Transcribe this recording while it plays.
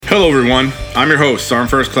Hello, everyone. I'm your host,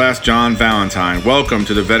 Sergeant First Class John Valentine. Welcome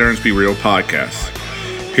to the Veterans Be Real podcast.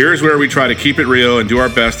 Here's where we try to keep it real and do our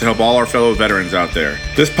best to help all our fellow veterans out there.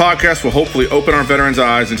 This podcast will hopefully open our veterans'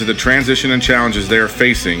 eyes into the transition and challenges they are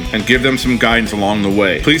facing and give them some guidance along the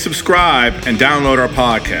way. Please subscribe and download our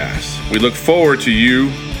podcast. We look forward to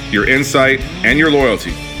you, your insight, and your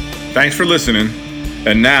loyalty. Thanks for listening.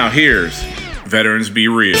 And now here's Veterans Be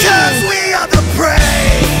Real. 'Cause we are the brave.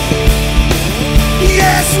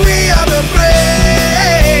 Yes, we are the brave.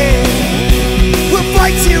 We'll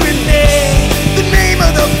fight you in the name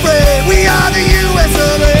of the brave. We are the U.S.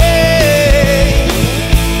 of A.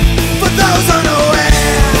 For those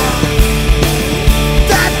unaware,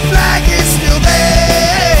 that flag is still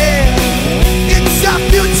there. It's our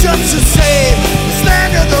future to save. This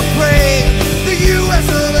land of the brave, the U.S.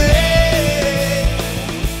 of A.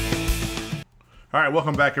 All right,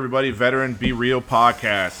 welcome back, everybody. Veteran Be Real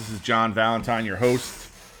podcast. This is John Valentine, your host.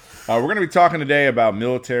 We're going to be talking today about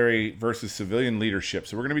military versus civilian leadership.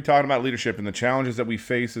 So we're going to be talking about leadership and the challenges that we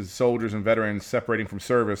face as soldiers and veterans separating from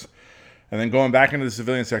service and then going back into the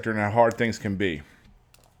civilian sector and how hard things can be.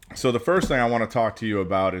 So the first thing I want to talk to you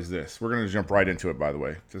about is this. We're going to jump right into it, by the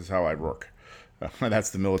way. This is how I work.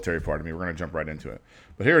 That's the military part of me. We're going to jump right into it.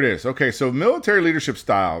 But here it is. Okay, so military leadership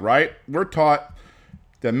style, right? We're taught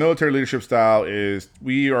that military leadership style is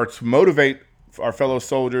we are to motivate our fellow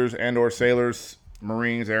soldiers and or sailors,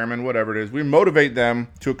 Marines, airmen, whatever it is. We motivate them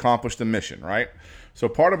to accomplish the mission, right? So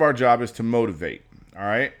part of our job is to motivate, all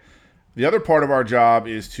right? The other part of our job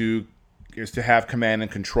is to have command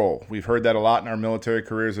and control. We've heard that a lot in our military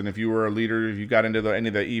careers, and if you were a leader, if you got into any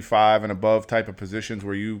of the E5 and above type of positions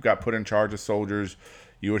where you got put in charge of soldiers,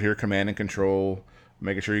 you would hear command and control,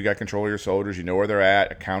 making sure you got control of your soldiers, you know where they're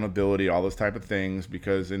at, accountability, all those type of things,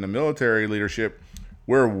 because in the military leadership,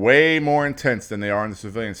 we're way more intense than they are in the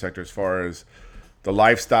civilian sector as far as the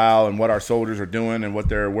lifestyle and what our soldiers are doing and where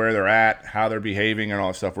they're at, how they're behaving and all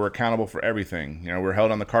that stuff. We're accountable for everything. You know, we're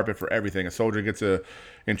held on the carpet for everything. A soldier gets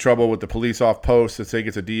in trouble with the police off post, let's say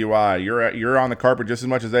gets a DUI. You're on the carpet just as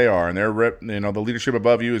much as they are, and the leadership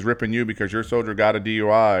above you is ripping you because your soldier got a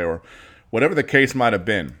DUI or whatever the case might have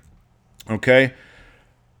been. Okay?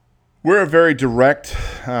 We're a very direct,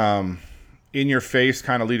 in-your-face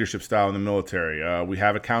kind of leadership style in the military. We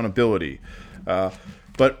have accountability.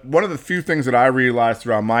 But one of the few things that I realized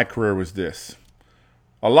throughout my career was this.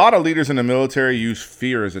 A lot of leaders in the military use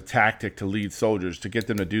fear as a tactic to lead soldiers, to get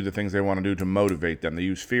them to do the things they want to do, to motivate them. They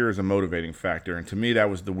use fear as a motivating factor. And to me, that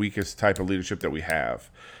was the weakest type of leadership that we have.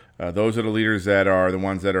 Those are the leaders that are the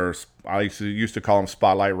ones that are, I used to call them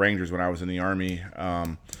spotlight rangers when I was in the Army.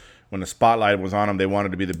 When the spotlight was on them, they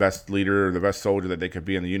wanted to be the best leader or the best soldier that they could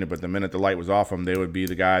be in the unit. But the minute the light was off them, they would be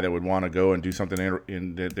the guy that would want to go and do something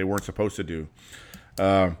that they weren't supposed to do.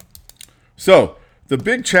 So the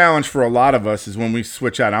big challenge for a lot of us is when we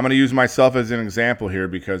switch out. I'm going to use myself as an example here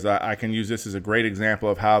because I can use this as a great example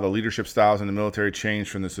of how the leadership styles in the military changed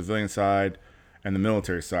from the civilian side and the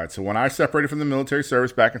military side. So when I separated from the military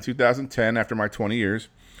service back in 2010 after my 20 years,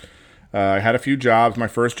 I had a few jobs. My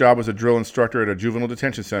first job was a drill instructor at a juvenile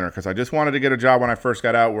detention center because I just wanted to get a job when I first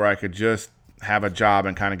got out where I could just have a job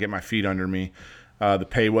and kind of get my feet under me. The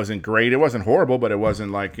pay wasn't great. It wasn't horrible, but it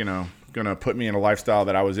wasn't like, going to put me in a lifestyle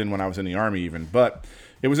that I was in when I was in the Army even. But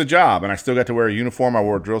it was a job, and I still got to wear a uniform. I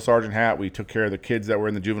wore a drill sergeant hat. We took care of the kids that were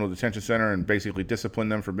in the juvenile detention center and basically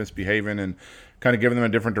disciplined them for misbehaving and kind of giving them a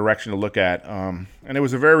different direction to look at. And it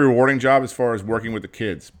was a very rewarding job as far as working with the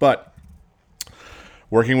kids. But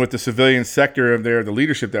working with the civilian sector of there, the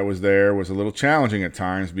leadership that was there was a little challenging at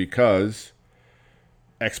times because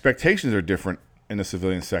expectations are different in the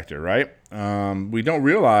civilian sector, right? We don't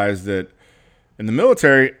realize that in the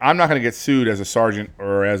military, I'm not going to get sued as a sergeant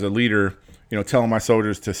or as a leader, telling my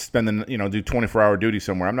soldiers to spend do 24-hour duty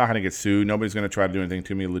somewhere. I'm not going to get sued. Nobody's going to try to do anything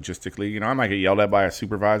to me logistically. I might get yelled at by a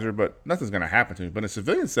supervisor, but nothing's going to happen to me. But in the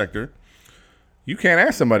civilian sector, you can't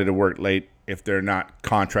ask somebody to work late if they're not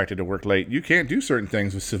contracted to work late. You can't do certain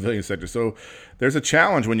things with civilian sector. So there's a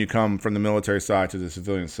challenge when you come from the military side to the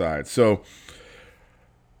civilian side. So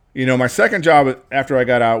my second job after I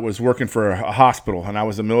got out was working for a hospital, and I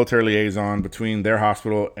was a military liaison between their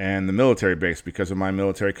hospital and the military base. Because of my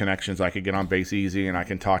military connections, I could get on base easy, and I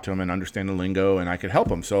can talk to them and understand the lingo, and I could help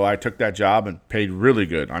them. So I took that job and paid really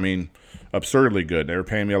good. I mean, absurdly good. They were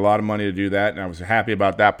paying me a lot of money to do that, and I was happy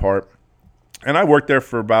about that part. And I worked there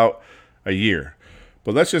for about a year.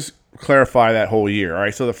 But let's just clarify that whole year. All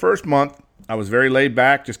right, so the first month, I was very laid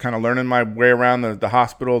back, just kind of learning my way around the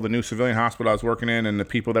hospital, the new civilian hospital I was working in, and the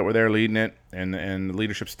people that were there leading it, and the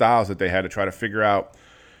leadership styles that they had to try to figure out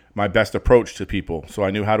my best approach to people. So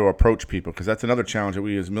I knew how to approach people, because that's another challenge that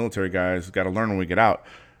we as military guys got to learn when we get out.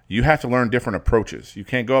 you have to learn different approaches. You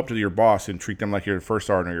can't go up to your boss and treat them like you're a first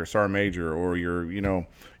sergeant or your sergeant major or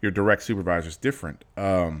your direct supervisor. It's different.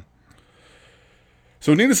 So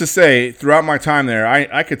needless to say, throughout my time there,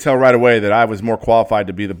 I could tell right away that I was more qualified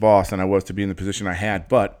to be the boss than I was to be in the position I had.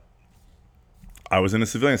 But I was in the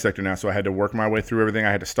civilian sector now, so I had to work my way through everything.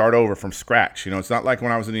 I had to start over from scratch. It's not like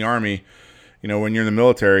when I was in the Army, when you're in the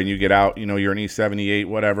military and you get out, you're an E7, E8,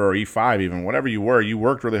 whatever, or E5 even, whatever you were, you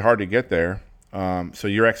worked really hard to get there. So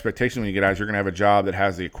your expectation when you get out is you're going to have a job that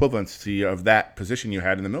has the equivalency of that position you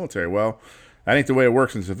had in the military. Well, that ain't the way it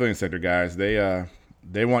works in the civilian sector, guys.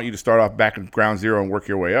 They want you to start off back at ground zero and work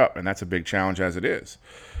your way up, and that's a big challenge as it is.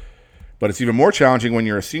 But it's even more challenging when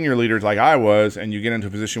you're a senior leader like I was and you get into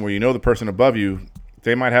a position where the person above you,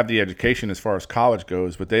 they might have the education as far as college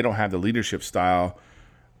goes, but they don't have the leadership style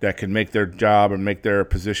that can make their job and make their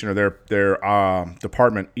position or their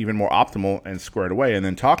department even more optimal and squared away. And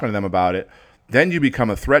then talking to them about it, then you become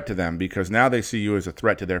a threat to them because now they see you as a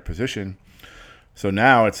threat to their position. So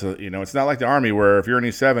now it's it's not like the Army where if you're an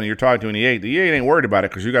E7 and you're talking to an E8, the E8 ain't worried about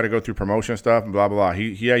it because you got to go through promotion stuff and blah, blah, blah.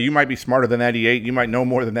 You might be smarter than that E8. You might know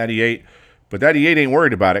more than that E8, but that E8 ain't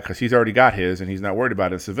worried about it because he's already got his and he's not worried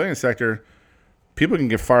about it. In the civilian sector, people can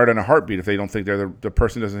get fired in a heartbeat if they don't think the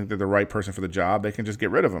person doesn't think they're the right person for the job. They can just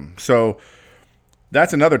get rid of them. So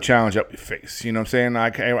that's another challenge that we face. You know what I'm saying?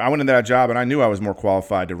 I went into that job and I knew I was more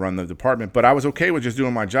qualified to run the department, but I was okay with just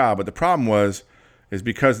doing my job. But the problem is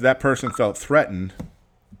because that person felt threatened,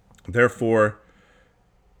 therefore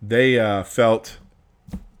they felt,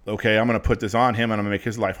 okay, I'm going to put this on him and I'm going to make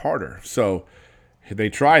his life harder. So they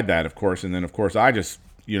tried that, of course, and then, of course, I just,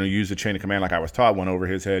 used the chain of command like I was taught, went over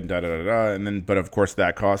his head, and then, but of course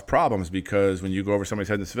that caused problems because when you go over somebody's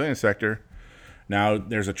head in the civilian sector, now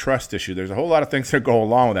there's a trust issue. There's a whole lot of things that go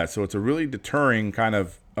along with that, so it's a really deterring kind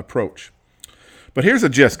of approach. But here's the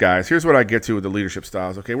gist, guys. Here's what I get to with the leadership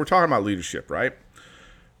styles. Okay, we're talking about leadership, right?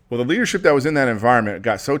 Well, the leadership that was in that environment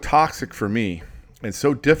got so toxic for me and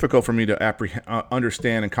so difficult for me to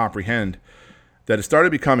understand and comprehend that it started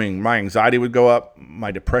becoming, my anxiety would go up,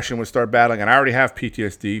 my depression would start battling, and I already have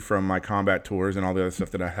PTSD from my combat tours and all the other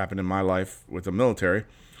stuff that happened in my life with the military.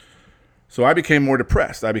 So I became more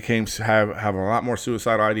depressed. I became have a lot more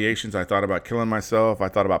suicidal ideations. I thought about killing myself. I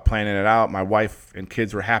thought about planning it out. My wife and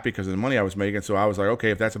kids were happy because of the money I was making. So I was like,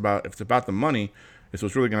 okay, if it's about the money, it's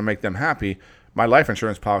what's really going to make them happy. My life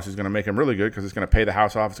insurance policy is going to make them really good because it's going to pay the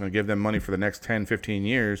house off. It's going to give them money for the next 10, 15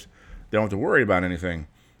 years. They don't have to worry about anything.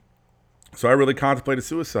 So I really contemplated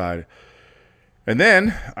suicide. And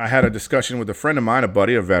then I had a discussion with a friend of mine, a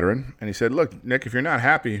buddy, a veteran, and he said, look, Nick, if you're not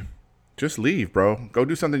happy, just leave, bro. Go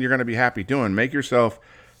do something you're going to be happy doing. Make yourself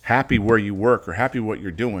happy where you work or happy what you're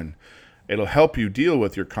doing. It'll help you deal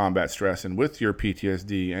with your combat stress and with your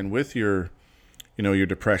PTSD and with your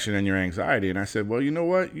depression and your anxiety. And I said, well, you know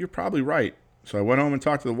what? You're probably right. So I went home and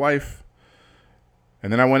talked to the wife,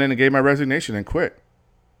 and then I went in and gave my resignation and quit.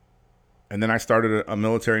 And then I started a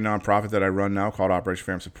military nonprofit that I run now called Operation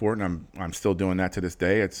Family Support, and I'm still doing that to this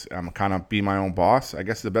day. I'm kind of be my own boss, I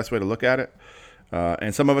guess is the best way to look at it.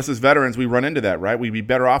 And some of us as veterans, we run into that, right? We'd be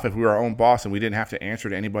better off if we were our own boss and we didn't have to answer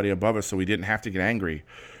to anybody above us, so we didn't have to get angry,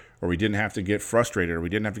 or we didn't have to get frustrated, or we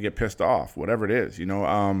didn't have to get pissed off, whatever it is.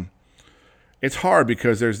 It's hard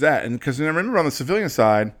because there's that. And because I remember on the civilian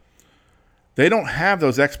side, they don't have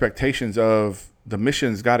those expectations of the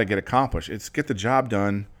mission's got to get accomplished. It's get the job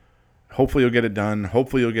done. Hopefully you'll get it done.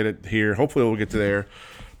 Hopefully you'll get it here. Hopefully we'll get to there.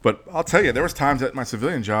 But I'll tell you, there was times at my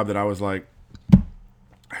civilian job that I was like,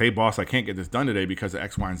 hey, boss, I can't get this done today because of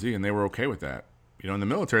X, Y, and Z, and they were okay with that. In the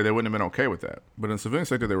military, they wouldn't have been okay with that. But in the civilian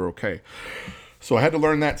sector, they were okay. So I had to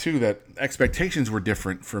learn that, too, that expectations were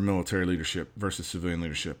different for military leadership versus civilian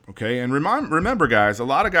leadership, okay? And remember, guys, a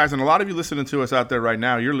lot of guys, and a lot of you listening to us out there right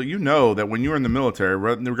now, you know that when you were in the military,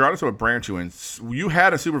 regardless of what branch you're in, you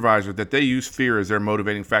had a supervisor that they use fear as their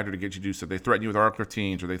motivating factor to get you to do stuff. They threaten you with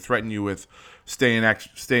AR-15s, or they threaten you with staying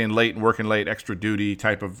late and working late, extra duty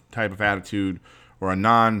type of attitude, or a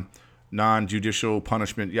non-judicial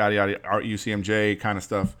punishment, yada, yada, UCMJ kind of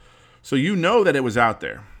stuff. So you know that it was out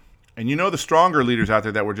there. And the stronger leaders out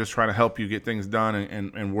there that were just trying to help you get things done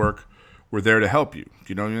and work were there to help you.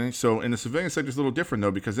 You know what I mean? So in the civilian sector, it's a little different, though,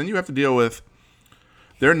 because then you have to deal with,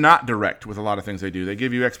 they're not direct with a lot of things they do. They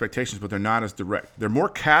give you expectations, but they're not as direct. They're more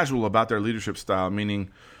casual about their leadership style, meaning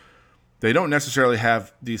they don't necessarily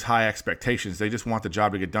have these high expectations. They just want the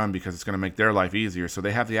job to get done because it's going to make their life easier. So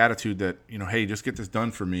they have the attitude that, hey, just get this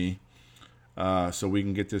done for me so we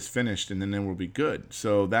can get this finished, and then we'll be good.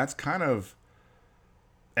 So that's kind of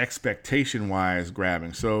expectation-wise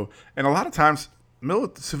grabbing. So, and a lot of times,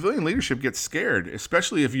 civilian leadership gets scared,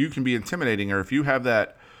 especially if you can be intimidating or if you have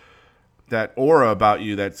that that aura about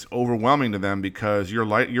you that's overwhelming to them because your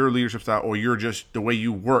leadership style or you're just the way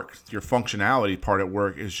you work, your functionality part at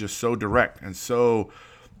work is just so direct and so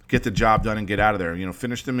get the job done and get out of there.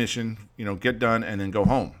 Finish the mission, get done and then go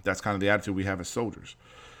home. That's kind of the attitude we have as soldiers.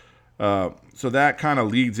 So that kind of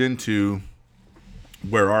leads into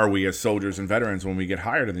where are we as soldiers and veterans when we get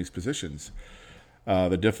hired in these positions.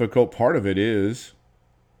 The difficult part of it is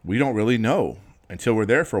we don't really know until we're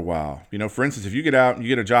there for a while. For instance, if you get out and you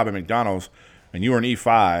get a job at McDonald's and you were an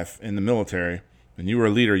E5 in the military and you were a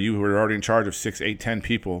leader, you were already in charge of 6, 8, 10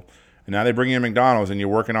 people, and now they bring you in McDonald's and you're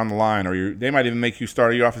working on the line, or they might even make you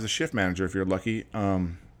start you off as a shift manager if you're lucky.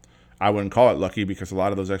 I wouldn't call it lucky because a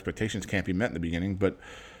lot of those expectations can't be met in the beginning, but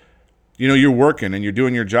you're working and you're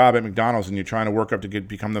doing your job at McDonald's and you're trying to work up to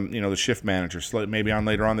become the shift manager, maybe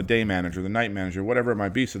later on the day manager, the night manager, whatever it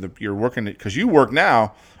might be. So you're working because you work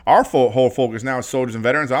now. Our whole focus now is soldiers and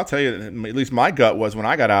veterans. I'll tell you, at least my gut was when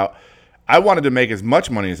I got out, I wanted to make as much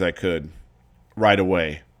money as I could right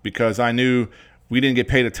away because I knew we didn't get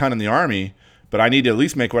paid a ton in the Army, but I need to at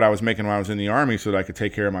least make what I was making when I was in the Army so that I could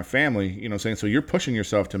take care of my family. You know what I'm saying? So you're pushing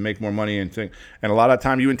yourself to make more money and a lot of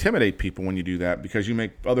time you intimidate people when you do that because you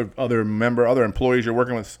make other employees you're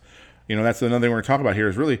working with. That's another thing we're going to talk about here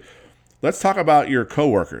is really, let's talk about your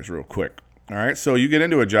coworkers real quick. All right. So you get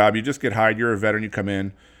into a job, you just get hired, you're a veteran, you come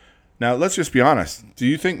in. Now, let's just be honest. Do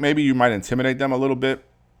you think maybe you might intimidate them a little bit?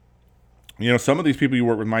 Some of these people you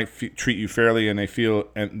work with might treat you fairly and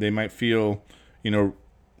they might feel,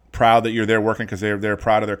 proud that you're there working because they're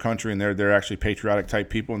proud of their country and they're actually patriotic type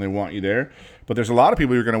people and they want you there. But there's a lot of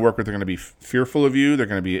people you're going to work with. They're going to be fearful of you. They're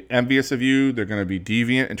going to be envious of you. They're going to be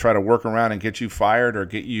deviant and try to work around and get you fired or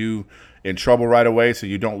get you in trouble right away so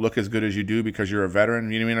you don't look as good as you do because you're a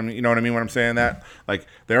veteran. You know what I mean when I'm saying that? Like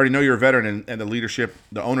they already know you're a veteran and the leadership,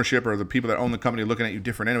 the ownership or the people that own the company are looking at you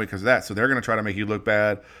different anyway because of that. So they're going to try to make you look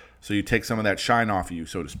bad. So you take some of that shine off of you,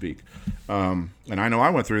 so to speak. And I know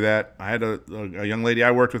I went through that. I had a young lady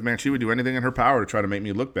I worked with, man, she would do anything in her power to try to make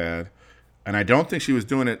me look bad. And I don't think she was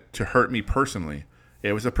doing it to hurt me personally.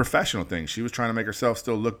 It was a professional thing. She was trying to make herself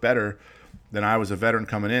still look better than I was a veteran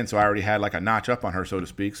coming in. So I already had like a notch up on her, so to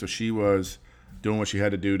speak. So she was doing what she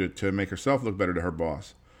had to do to make herself look better to her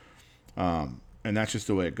boss. And that's just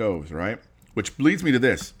the way it goes, right? Which leads me to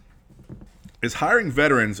this. Is hiring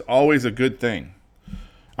veterans always a good thing?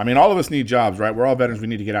 I mean, all of us need jobs, right? We're all veterans. We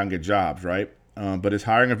need to get out and get jobs, right? But is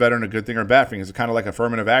hiring a veteran a good thing or a bad thing? Is it kind of like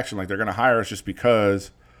affirmative action? Like they're going to hire us just because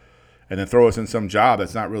and then throw us in some job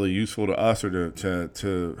that's not really useful to us or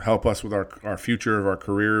to help us with our future of our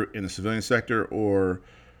career in the civilian sector or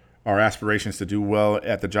our aspirations to do well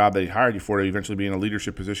at the job they hired you for to eventually be in a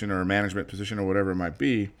leadership position or a management position or whatever it might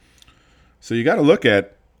be. So you got to look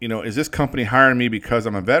at, is this company hiring me because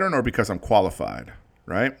I'm a veteran or because I'm qualified,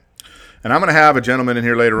 right? And I'm going to have a gentleman in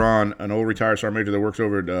here later on, an old retired sergeant major that works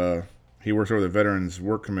over the Veterans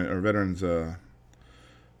Work Committee or Veterans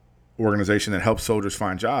organization that helps soldiers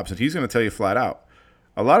find jobs. And he's going to tell you flat out,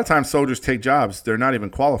 a lot of times soldiers take jobs they're not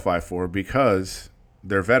even qualified for because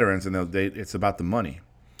they're veterans and it's about the money.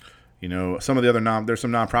 Some of the other there's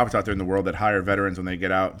some nonprofits out there in the world that hire veterans when they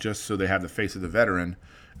get out just so they have the face of the veteran.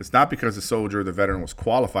 It's not because the soldier or the veteran was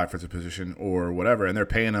qualified for the position or whatever, and they're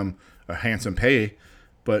paying them a handsome pay,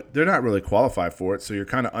 but they're not really qualified for it. So you're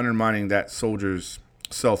kind of undermining that soldier's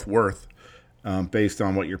self-worth based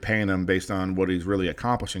on what you're paying him, based on what he's really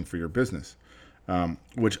accomplishing for your business,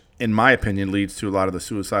 which, in my opinion, leads to a lot of the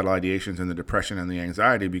suicidal ideations and the depression and the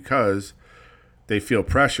anxiety because they feel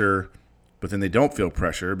pressure, but then they don't feel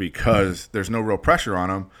pressure because there's no real pressure on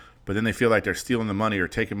them, but then they feel like they're stealing the money or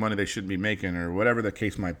taking money they shouldn't be making or whatever the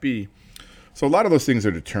case might be. So a lot of those things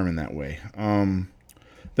are determined that way.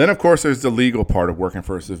 Then, of course, there's the legal part of working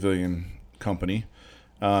for a civilian company.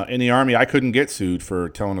 In the Army, I couldn't get sued for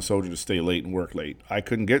telling a soldier to stay late and work late. I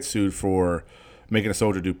couldn't get sued for making a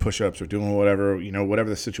soldier do push-ups or doing whatever, whatever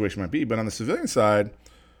the situation might be. But on the civilian side,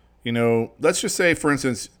 let's just say, for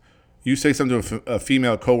instance, you say something to a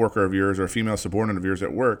female coworker of yours or a female subordinate of yours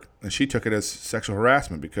at work, and she took it as sexual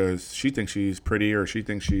harassment because she thinks she's pretty or she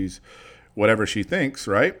thinks she's whatever she thinks,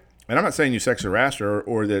 right? And I'm not saying you sexually harassed her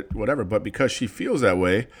or that whatever, but because she feels that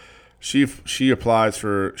way, she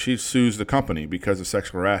sues the company because of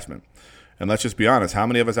sexual harassment. And let's just be honest, how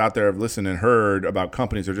many of us out there have listened and heard about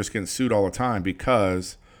companies that are just getting sued all the time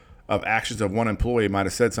because of actions of one employee might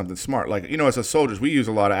have said something smart? Like, as soldiers, we use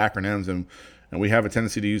a lot of acronyms and we have a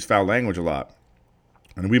tendency to use foul language a lot.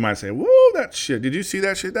 And we might say, whoa, that shit, did you see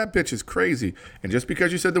that shit? That bitch is crazy. And just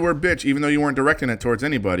because you said the word bitch, even though you weren't directing it towards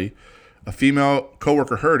anybody, a female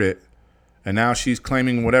coworker heard it, and now she's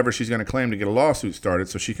claiming whatever she's going to claim to get a lawsuit started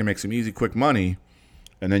so she can make some easy, quick money.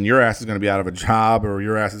 And then your ass is going to be out of a job, or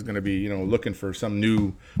your ass is going to be, looking for some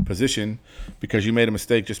new position because you made a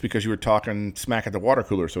mistake just because you were talking smack at the water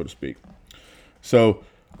cooler, so to speak. So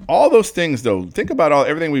all those things, though, think about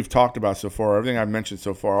everything we've talked about so far, everything I've mentioned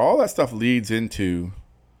so far, all that stuff leads into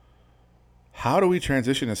how do we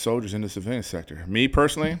transition as soldiers into the civilian sector? Me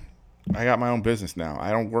personally, I got my own business now.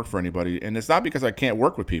 I don't work for anybody. And it's not because I can't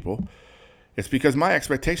work with people. It's because my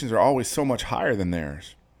expectations are always so much higher than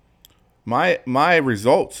theirs. My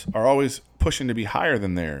results are always pushing to be higher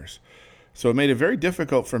than theirs. So it made it very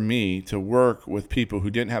difficult for me to work with people who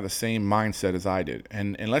didn't have the same mindset as I did.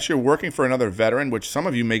 And unless you're working for another veteran, which some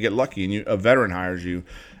of you may get lucky, and a veteran hires you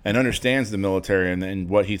and understands the military and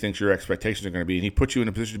what he thinks your expectations are going to be, and he puts you in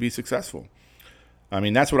a position to be successful. I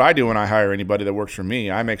mean, that's what I do when I hire anybody that works for me.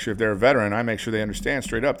 I make sure if they're a veteran, I make sure they understand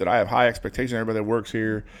straight up that I have high expectations of everybody that works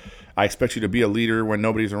here. I expect you to be a leader when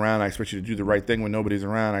nobody's around. I expect you to do the right thing when nobody's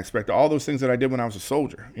around. I expect all those things that I did when I was a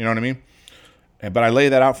soldier. You know what I mean? But I lay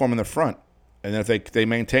that out for them in the front. And if they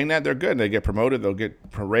maintain that, they're good. They get promoted. They'll get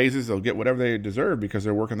raises. They'll get whatever they deserve because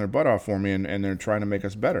they're working their butt off for me and they're trying to make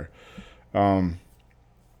us better. So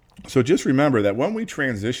just remember that when we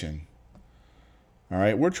transition, all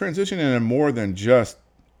right, we're transitioning in more than just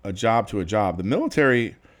a job to a job. The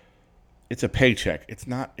military, it's a paycheck. It's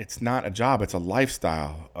not a job. It's a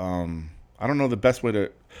lifestyle. I don't know the best way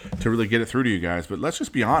to really get it through to you guys, but let's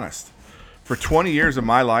just be honest. For 20 years of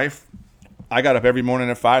my life, I got up every morning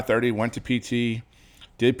at 5:30, went to PT,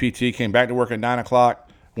 did PT, came back to work at 9 o'clock,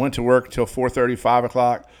 went to work till 4:30, 5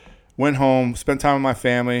 o'clock, went home, spent time with my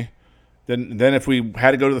family. Then if we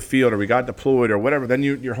had to go to the field or we got deployed or whatever, then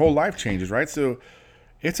your whole life changes, right? So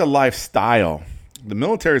it's a lifestyle. The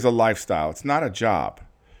military is a lifestyle. It's not a job.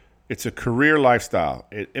 It's a career lifestyle.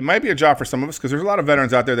 It might be a job for some of us because there's a lot of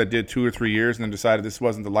veterans out there that did 2 or 3 years and then decided this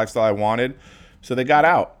wasn't the lifestyle I wanted, so they got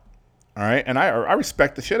out. All right, and I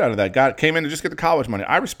respect the shit out of that. Came in to just get the college money.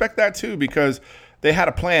 I respect that too because they had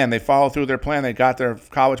a plan. They followed through their plan. They got their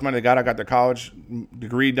college money. They got their college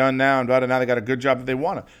degree done now, and now they got a good job that they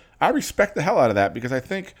wanted. I respect the hell out of that because I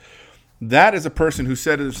think that is a person who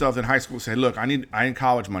said to themselves in high school, say, look, I need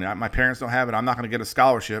college money. My parents don't have it. I'm not going to get a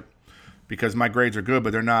scholarship because my grades are good,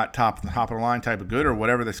 but they're not top of the line type of good or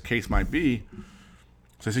whatever this case might be.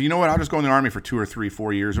 So I said, you know what? I'll just go in the Army for 2 or 3,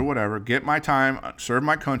 4 years or whatever, get my time, serve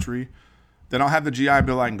my country. Then I'll have the GI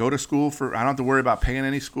Bill. I can go to school I don't have to worry about paying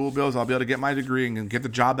any school bills. I'll be able to get my degree and get the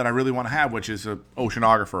job that I really want to have, which is an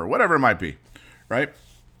oceanographer or whatever it might be, right?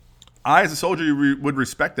 I, as a soldier, would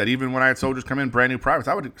respect that. Even when I had soldiers come in, brand new privates,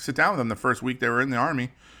 I would sit down with them the first week they were in the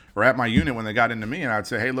Army or at my unit when they got into me, and I'd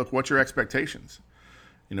say, hey, look, what's your expectations?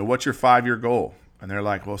 What's your 5-year goal? And they're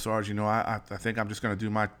like, well, Sarge, I think I'm just going to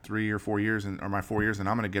do my 3 or 4 years or my 4 years, and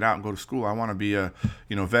I'm going to get out and go to school. I want to be a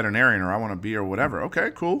veterinarian, or I want to be or whatever.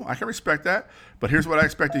 Okay, cool. I can respect that. But here's what I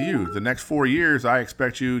expect of you. The next 4 years, I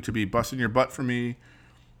expect you to be busting your butt for me,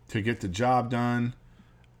 to get the job done,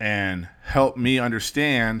 and help me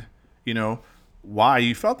understand, why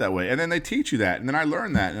you felt that way. And then they teach you that. And then I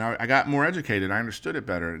learned that, and I got more educated. I understood it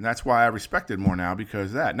better. And that's why I respect it more now because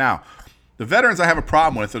of that. Now, the veterans I have a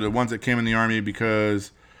problem with are the ones that came in the Army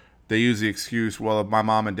because they use the excuse, well, my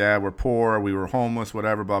mom and dad were poor, we were homeless,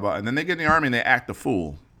 whatever, blah, blah. And then they get in the Army and they act the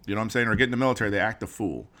fool. You know what I'm saying? Or get in the military, they act the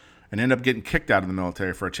fool. And end up getting kicked out of the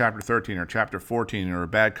military for a Chapter 13 or Chapter 14 or a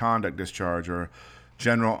bad conduct discharge or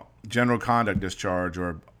general conduct discharge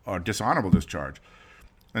or dishonorable discharge.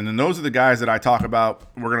 And then those are the guys that I talk about.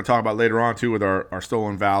 We're going to talk about later on, too, with our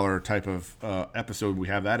Stolen Valor type of episode. We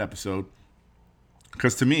have that episode.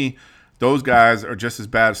 Because to me, those guys are just as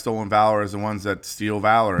bad at stolen valor as the ones that steal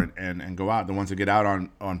valor and go out. The ones that get out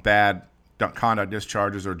on bad conduct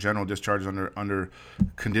discharges or general discharges under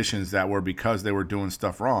conditions that were because they were doing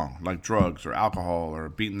stuff wrong, like drugs or alcohol or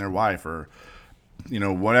beating their wife or,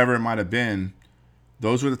 whatever it might have been.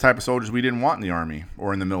 Those were the type of soldiers we didn't want in the Army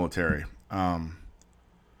or in the military.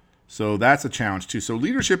 So that's a challenge too. So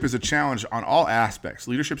leadership is a challenge on all aspects.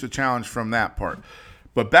 Leadership's a challenge from that part.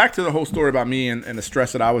 But back to the whole story about me and the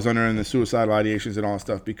stress that I was under and the suicidal ideations and all that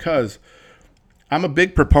stuff, because I'm a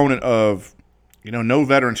big proponent of, no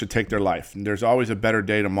veteran should take their life. And there's always a better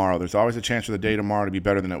day tomorrow. There's always a chance for the day tomorrow to be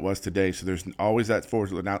better than it was today. So there's always that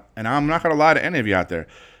forward. Now, and I'm not going to lie to any of you out there.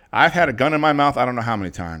 I've had a gun in my mouth I don't know how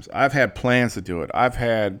many times. I've had plans to do it.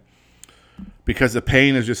 Because the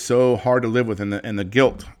pain is just so hard to live with and the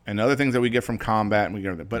guilt and other things that we get from combat.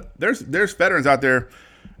 But there's veterans out there.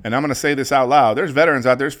 And I'm going to say this out loud. There's veterans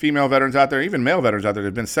out there, there's female veterans out there, even male veterans out there that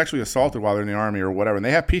have been sexually assaulted while they're in the Army or whatever. And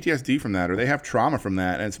they have PTSD from that or they have trauma from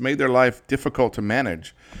that. And it's made their life difficult to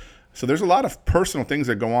manage. So there's a lot of personal things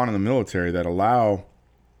that go on in the military that allow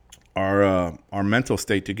our mental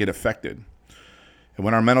state to get affected. And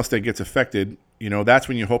when our mental state gets affected, that's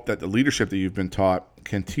when you hope that the leadership that you've been taught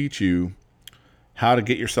can teach you how to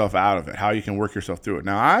get yourself out of it, how you can work yourself through it.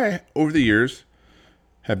 Now, I, over the years,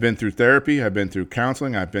 have been through therapy, I've been through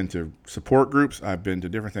counseling, I've been to support groups, I've been to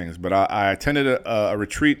different things. But I attended a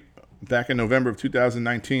retreat back in November of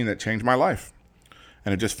 2019 that changed my life.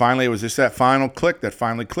 And it was just that final click that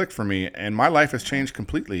finally clicked for me. And my life has changed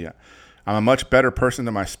completely. I'm a much better person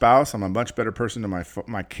to my spouse. I'm a much better person to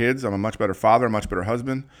my kids. I'm a much better father, a much better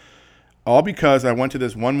husband. All because I went to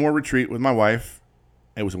this one more retreat with my wife.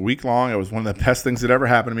 It was a week long. It was one of the best things that ever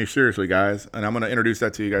happened to me, seriously, guys. And I'm going to introduce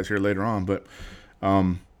that to you guys here later on. But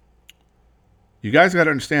you guys got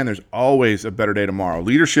to understand there's always a better day tomorrow.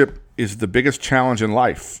 Leadership is the biggest challenge in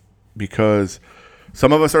life because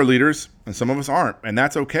some of us are leaders and some of us aren't. And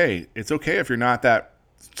that's okay. It's okay if you're not that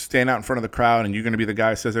stand out in front of the crowd and you're going to be the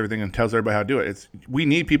guy who says everything and tells everybody how to do it. We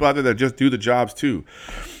need people out there that just do the jobs too.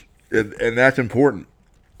 And that's important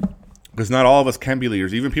because not all of us can be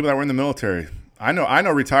leaders. Even people that were in the military. I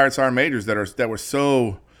know retired sergeant majors that were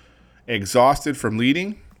so exhausted from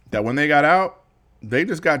leading that when they got out, they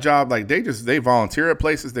just got job they volunteer at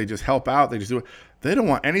places, they just help out, they just do it. They don't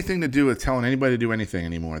want anything to do with telling anybody to do anything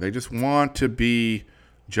anymore. They just want to be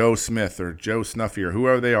Joe Smith or Joe Snuffy or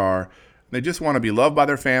whoever they are. They just want to be loved by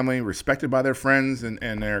their family, respected by their friends and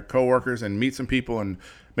their coworkers, and meet some people and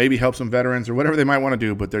maybe help some veterans or whatever they might want to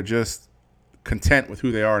do, but they're just content with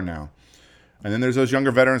who they are now. And then there's those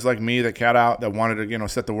younger veterans like me that cat out, that wanted to,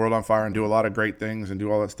 set the world on fire and do a lot of great things and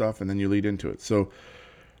do all that stuff, and then you lead into it. So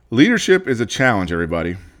leadership is a challenge,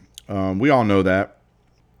 everybody. We all know that,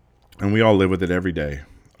 and we all live with it every day.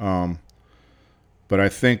 But I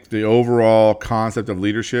think the overall concept of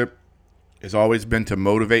leadership has always been to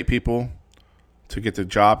motivate people to get the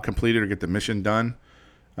job completed or get the mission done.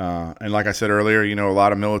 And like I said earlier, a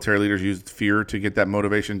lot of military leaders use fear to get that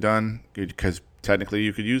motivation done because technically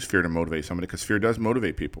you could use fear to motivate somebody because fear does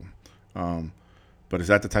motivate people. But is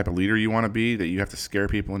that the type of leader you want to be, that you have to scare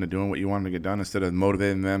people into doing what you want them to get done instead of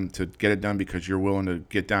motivating them to get it done because you're willing to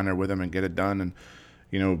get down there with them and get it done and,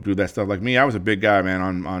 do that stuff? Like me, I was a big guy,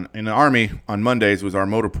 man. In the Army, on Mondays was our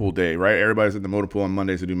motor pool day, right? Everybody's at the motor pool on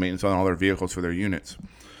Mondays to do maintenance on all their vehicles for their units,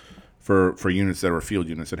 for units that were field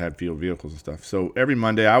units that had field vehicles and stuff. So every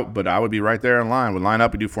Monday, I would be right there in line. We'd line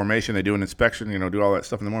up, we do formation, they do an inspection, do all that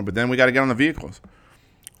stuff in the morning. But then we got to get on the vehicles.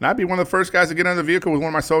 And I'd be one of the first guys to get on the vehicle with one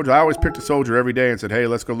of my soldiers. I always picked a soldier every day and said, hey,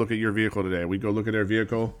 let's go look at your vehicle today. We'd go look at their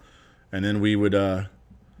vehicle, and then we would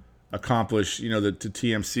accomplish, the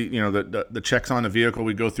TMC, the checks on the vehicle.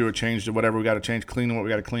 We'd go through it, change to whatever we got to change, clean what we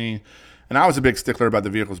got to clean. And I was a big stickler about the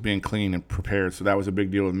vehicles being clean and prepared, so that was a big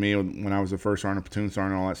deal with me when I was the first sergeant, platoon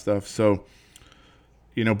sergeant, and all that stuff. So,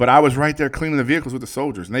 but I was right there cleaning the vehicles with the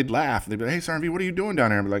soldiers, and they'd laugh. They'd be like, hey, Sergeant V, what are you doing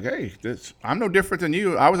down there? I'd be like, hey, I'm no different than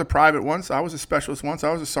you. I was a private once. I was a specialist once.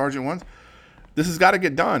 I was a sergeant once. This has got to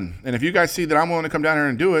get done. And if you guys see that I'm willing to come down here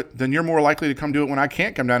and do it, then you're more likely to come do it when I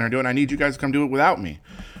can't come down here and do it, and I need you guys to come do it without me.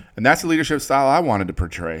 And that's the leadership style I wanted to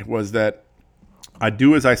portray, was that I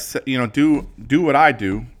do as I say, do what I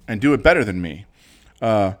do and do it better than me.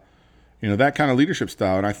 That kind of leadership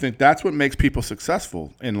style. And I think that's what makes people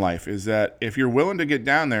successful in life, is that if you're willing to get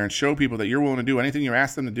down there and show people that you're willing to do anything you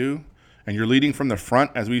ask them to do, and you're leading from the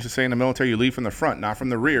front, as we used to say in the military, you lead from the front, not from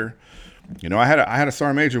the rear. I had a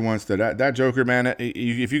sergeant major once that joker, man,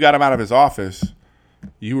 if you got him out of his office,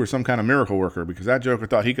 you were some kind of miracle worker, because that joker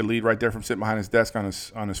thought he could lead right there from sitting behind his desk on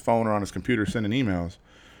his phone or on his computer sending emails.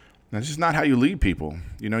 That's just not how you lead people.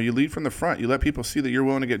 You lead from the front. You let people see that you're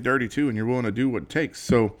willing to get dirty too, and you're willing to do what it takes.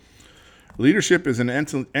 So leadership is an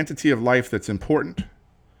entity of life that's important.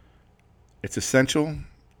 It's essential,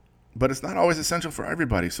 but it's not always essential for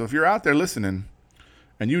everybody. So if you're out there listening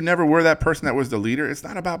and you never were that person that was the leader, it's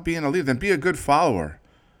not about being a leader. Then be a good follower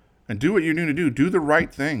and do what you need to do. Do the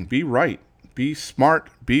right thing. Be right. Be smart.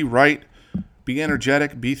 Be right. Be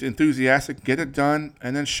energetic. Be enthusiastic. Get it done.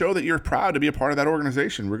 And then show that you're proud to be a part of that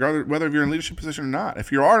organization, regardless whether you're in a leadership position or not.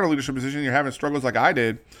 If you are in a leadership position and you're having struggles like I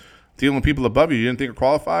did, dealing with people above you didn't think are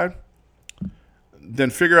qualified,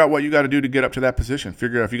 then figure out what you got to do to get up to that position.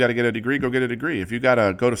 Figure out if you got to get a degree, go get a degree. If you got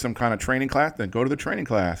to go to some kind of training class, then go to the training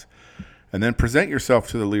class. And then present yourself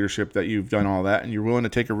to the leadership that you've done all that and you're willing to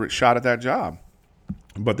take a shot at that job.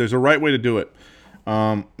 But there's a right way to do it.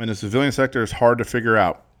 In the civilian sector, it's hard to figure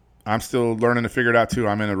out. I'm still learning to figure it out too.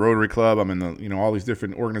 I'm in a Rotary Club. I'm in the, all these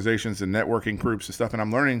different organizations and networking groups and stuff. And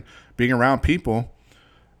I'm learning, being around people,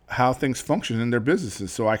 how things function in their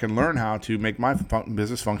businesses, so I can learn how to make my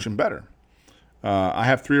business function better. I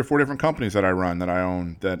have 3 or 4 different companies that I run, that I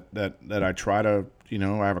own, that I try to,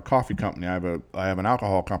 I have a coffee company. I have an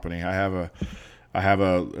alcohol company. I have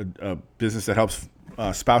a business that helps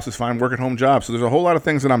spouses find work-at-home jobs. So there's a whole lot of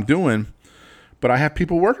things that I'm doing, but I have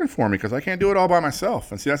people working for me because I can't do it all by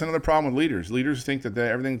myself. And see, that's another problem with leaders. Leaders think that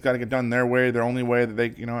everything's got to get done their way, their only way, that they,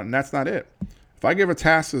 and that's not it. If I give a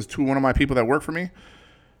task to one of my people that work for me,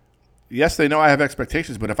 yes, they know I have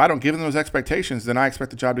expectations, but if I don't give them those expectations, then I expect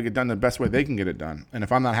the job to get done the best way they can get it done. And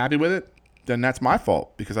if I'm not happy with it, then that's my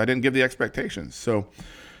fault because I didn't give the expectations. So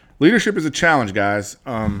leadership is a challenge, guys.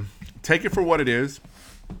 Take it for what it is.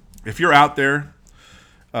 If you're out there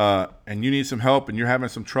and you need some help and you're having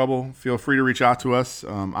some trouble, feel free to reach out to us.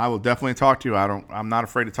 I will definitely talk to you. I'm not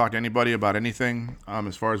afraid to talk to anybody about anything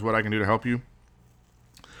as far as what I can do to help you.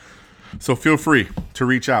 So feel free to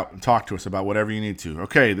reach out and talk to us about whatever you need to.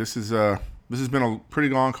 Okay, this has been a pretty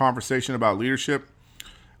long conversation about leadership.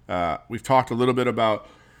 We've talked a little bit about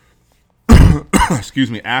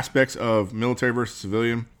aspects of military versus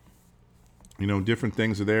civilian. Different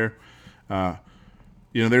things are there.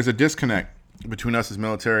 There's a disconnect between us as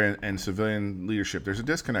military and civilian leadership. There's a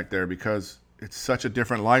disconnect there because it's such a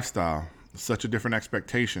different lifestyle, such a different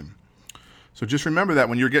expectation. So just remember that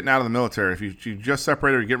when you're getting out of the military, if you just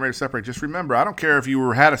separated or you're getting ready to separate, just remember, I don't care if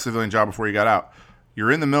you had a civilian job before you got out.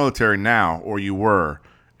 You're in the military now, or you were,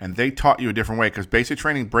 and they taught you a different way because basic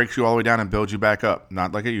training breaks you all the way down and builds you back up.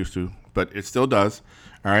 Not like it used to, but it still does.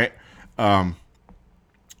 All right.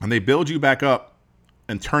 And they build you back up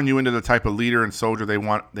and turn you into the type of leader and soldier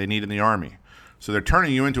they need in the Army. So they're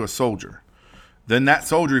turning you into a soldier. Then that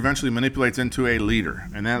soldier eventually manipulates into a leader,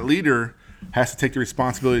 and that leader has to take the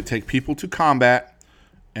responsibility to take people to combat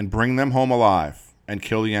and bring them home alive and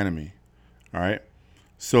kill the enemy. All right.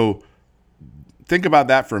 So think about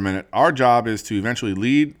that for a minute. Our job is to eventually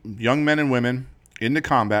lead young men and women into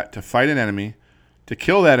combat to fight an enemy, to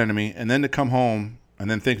kill that enemy, and then to come home and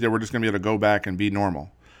then think that we're just going to be able to go back and be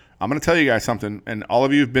normal. I'm going to tell you guys something, and all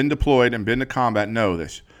of you who've been deployed and been to combat know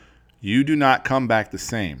this. You do not come back the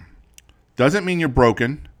same. Doesn't mean you're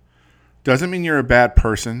broken. Doesn't mean you're a bad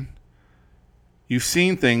person. You've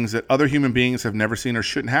seen things that other human beings have never seen or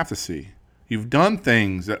shouldn't have to see. You've done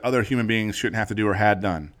things that other human beings shouldn't have to do or had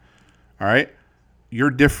done. All right? You're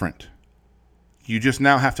different. You just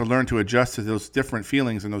now have to learn to adjust to those different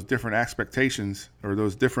feelings and those different expectations or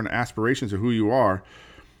those different aspirations of who you are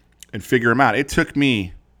and figure them out. It took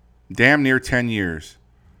me damn near 10 years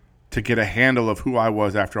to get a handle of who I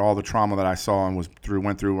was after all the trauma that I saw and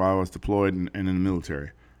went through while I was deployed and in the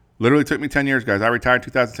military. Literally took me 10 years, guys. I retired in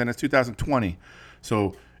 2010. It's 2020.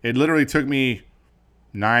 So it literally took me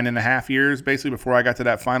 9.5 years, basically, before I got to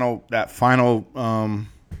that final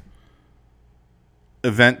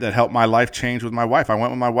event that helped my life change with my wife. I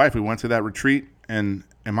went with my wife. We went to that retreat, and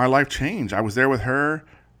my life changed. I was there with her.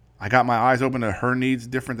 I got my eyes open to her needs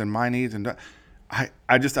different than my needs. And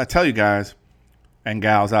I tell you guys and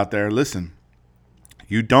gals out there, listen,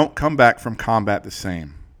 you don't come back from combat the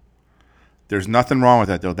same. There's nothing wrong with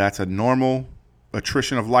that, though. That's a normal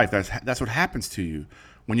attrition of life. That's what happens to you.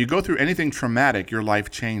 When you go through anything traumatic, your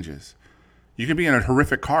life changes. You could be in a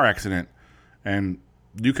horrific car accident and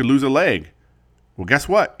you could lose a leg. Well, guess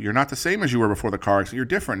what? You're not the same as you were before the car accident. You're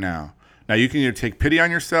different now. Now, you can either take pity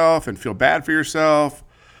on yourself and feel bad for yourself,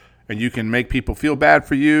 and you can make people feel bad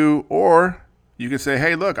for you, or you can say,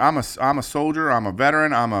 hey, look, I'm a soldier, I'm a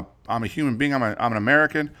veteran, I'm a human being, I'm an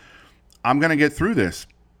American. I'm going to get through this.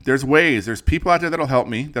 There's ways. There's people out there that'll help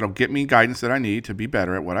me, that'll get me guidance that I need to be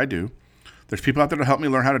better at what I do. There's people out there that'll help me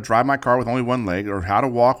learn how to drive my car with only one leg or how to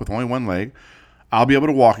walk with only one leg. I'll be able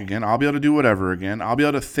to walk again. I'll be able to do whatever again. I'll be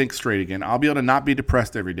able to think straight again. I'll be able to not be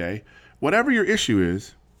depressed every day. Whatever your issue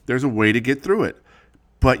is, there's a way to get through it.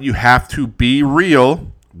 But you have to be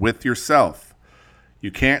real with yourself.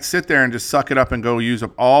 You can't sit there and just suck it up and go use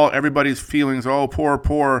up everybody's feelings. Oh,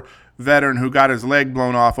 poor veteran who got his leg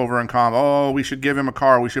blown off over in combat. Oh, we should give him a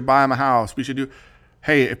car. We should buy him a house. We should do.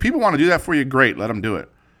 Hey, if people want to do that for you, great. Let them do it.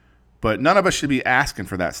 But none of us should be asking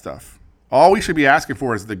for that stuff. All we should be asking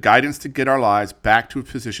for is the guidance to get our lives back to a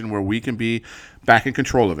position where we can be back in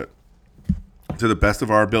control of it to the best of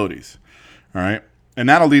our abilities. All right. And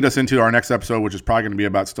that'll lead us into our next episode, which is probably going to be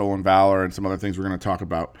about stolen valor and some other things we're going to talk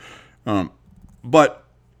about. But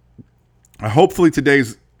hopefully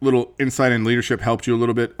today's little insight in leadership helped you a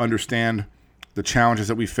little bit understand the challenges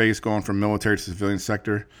that we face going from military to civilian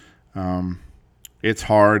sector. It's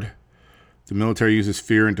hard. The military uses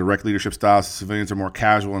fear and direct leadership styles. The civilians are more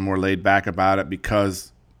casual and more laid back about it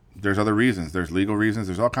because there's other reasons. There's legal reasons.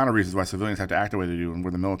 There's all kinds of reasons why civilians have to act the way they do and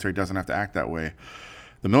where the military doesn't have to act that way.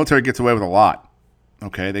 The military gets away with a lot.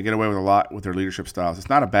 Okay, they get away with a lot with their leadership styles. It's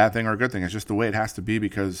not a bad thing or a good thing. It's just the way it has to be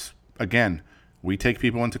because, again, we take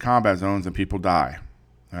people into combat zones and people die.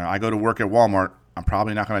 I go to work at Walmart. I'm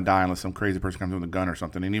probably not going to die unless some crazy person comes with a gun or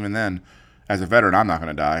something. And even then, as a veteran, I'm not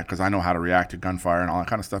going to die because I know how to react to gunfire and all that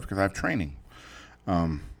kind of stuff because I have training.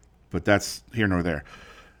 But that's here nor there.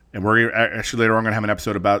 And we're actually later on going to have an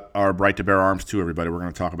episode about our right to bear arms too, everybody. We're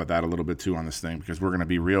going to talk about that a little bit too on this thing because we're going to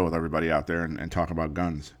be real with everybody out there and talk about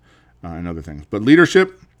guns and other things. But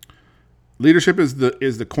leadership is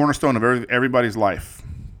the cornerstone of everybody's life.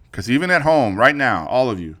 Because even at home, right now, all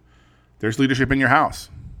of you, there's leadership in your house.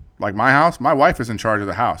 Like my house, my wife is in charge of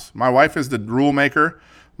the house. My wife is the rule maker.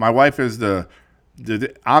 My wife is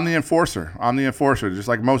I'm the enforcer. I'm the enforcer, just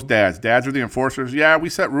like most dads. Dads are the enforcers. Yeah, we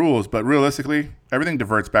set rules, but realistically, everything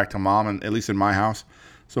diverts back to mom, and at least in my house.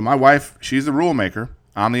 So my wife, she's the rule maker.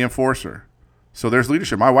 I'm the enforcer. So there's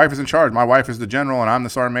leadership. My wife is in charge. My wife is the general, and I'm the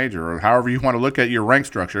sergeant major, or however you want to look at your rank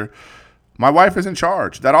structure. My wife is in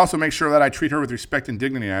charge. That also makes sure that I treat her with respect and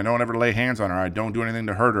dignity. I don't ever lay hands on her. I don't do anything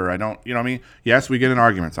to hurt her. I don't, you know what I mean? Yes, we get in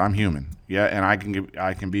arguments. I'm human. Yeah, and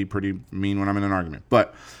I can be pretty mean when I'm in an argument.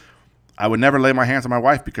 But I would never lay my hands on my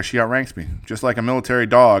wife because she outranks me. Just like a military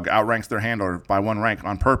dog outranks their handler by one rank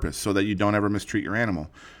on purpose so that you don't ever mistreat your animal.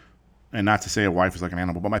 And not to say a wife is like an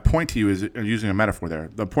animal, but my point to you is using a metaphor there.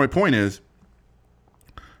 The point is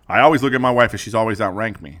I always look at my wife as she's always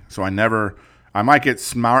outranked me. So I might get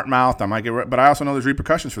smart-mouthed, but I also know there's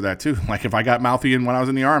repercussions for that too. Like if I got mouthy when I was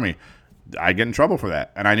in the Army, I get in trouble for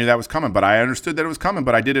that. And I knew that was coming, but I understood that it was coming,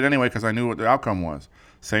 but I did it anyway because I knew what the outcome was.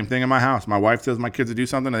 Same thing in my house. My wife tells my kids to do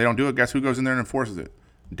something and they don't do it. Guess who goes in there and enforces it?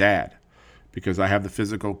 Dad. Because I have the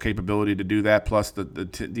physical capability to do that, plus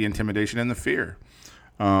the intimidation and the fear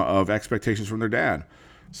of expectations from their dad.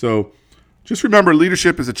 So just remember,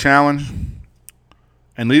 leadership is a challenge.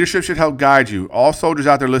 And leadership should help guide you. All soldiers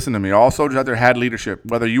out there, listen to me. All soldiers out there had leadership,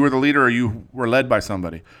 whether you were the leader or you were led by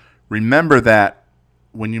somebody. Remember that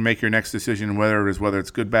when you make your next decision, whether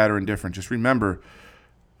it's good, bad, or indifferent. Just remember,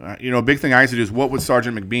 a big thing I used to do is what would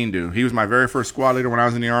Sergeant McBean do? He was my very first squad leader when I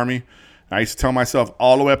was in the Army. I used to tell myself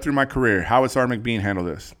all the way up through my career, how would Sergeant McBean handle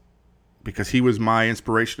this? Because he was my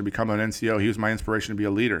inspiration to become an NCO. He was my inspiration to be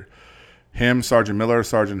a leader. Him, Sergeant Miller,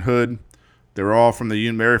 Sergeant Hood, they were all from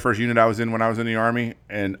the very first unit I was in when I was in the Army.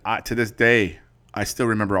 And to this day, I still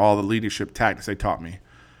remember all the leadership tactics they taught me.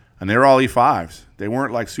 And they were all E5s. They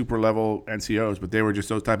weren't like super level NCOs, but they were just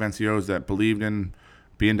those type NCOs that believed in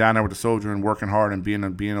being down there with the soldier and working hard and being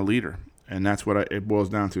a leader. And that's what it boils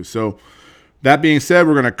down to. So that being said,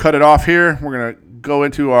 we're going to cut it off here. We're going to go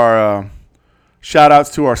into our shout-outs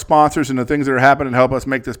to our sponsors and the things that are happening and help us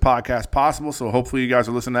make this podcast possible. So hopefully you guys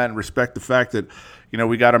are listening to that and respect the fact that,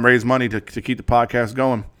 we got to raise money to keep the podcast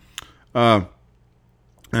going. And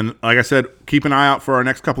like I said, keep an eye out for our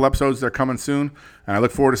next couple episodes. They're coming soon. And I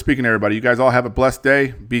look forward to speaking to everybody. You guys all have a blessed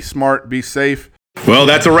day. Be smart. Be safe. Well,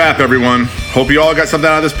 that's a wrap, everyone. Hope you all got something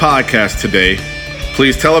out of this podcast today.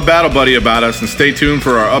 Please tell a battle buddy about us and stay tuned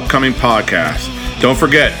for our upcoming podcast. Don't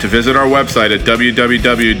forget to visit our website at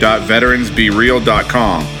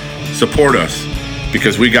www.veteransbereal.com. Support us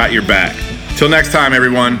because we got your back. Till next time,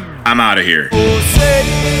 everyone, I'm out of here.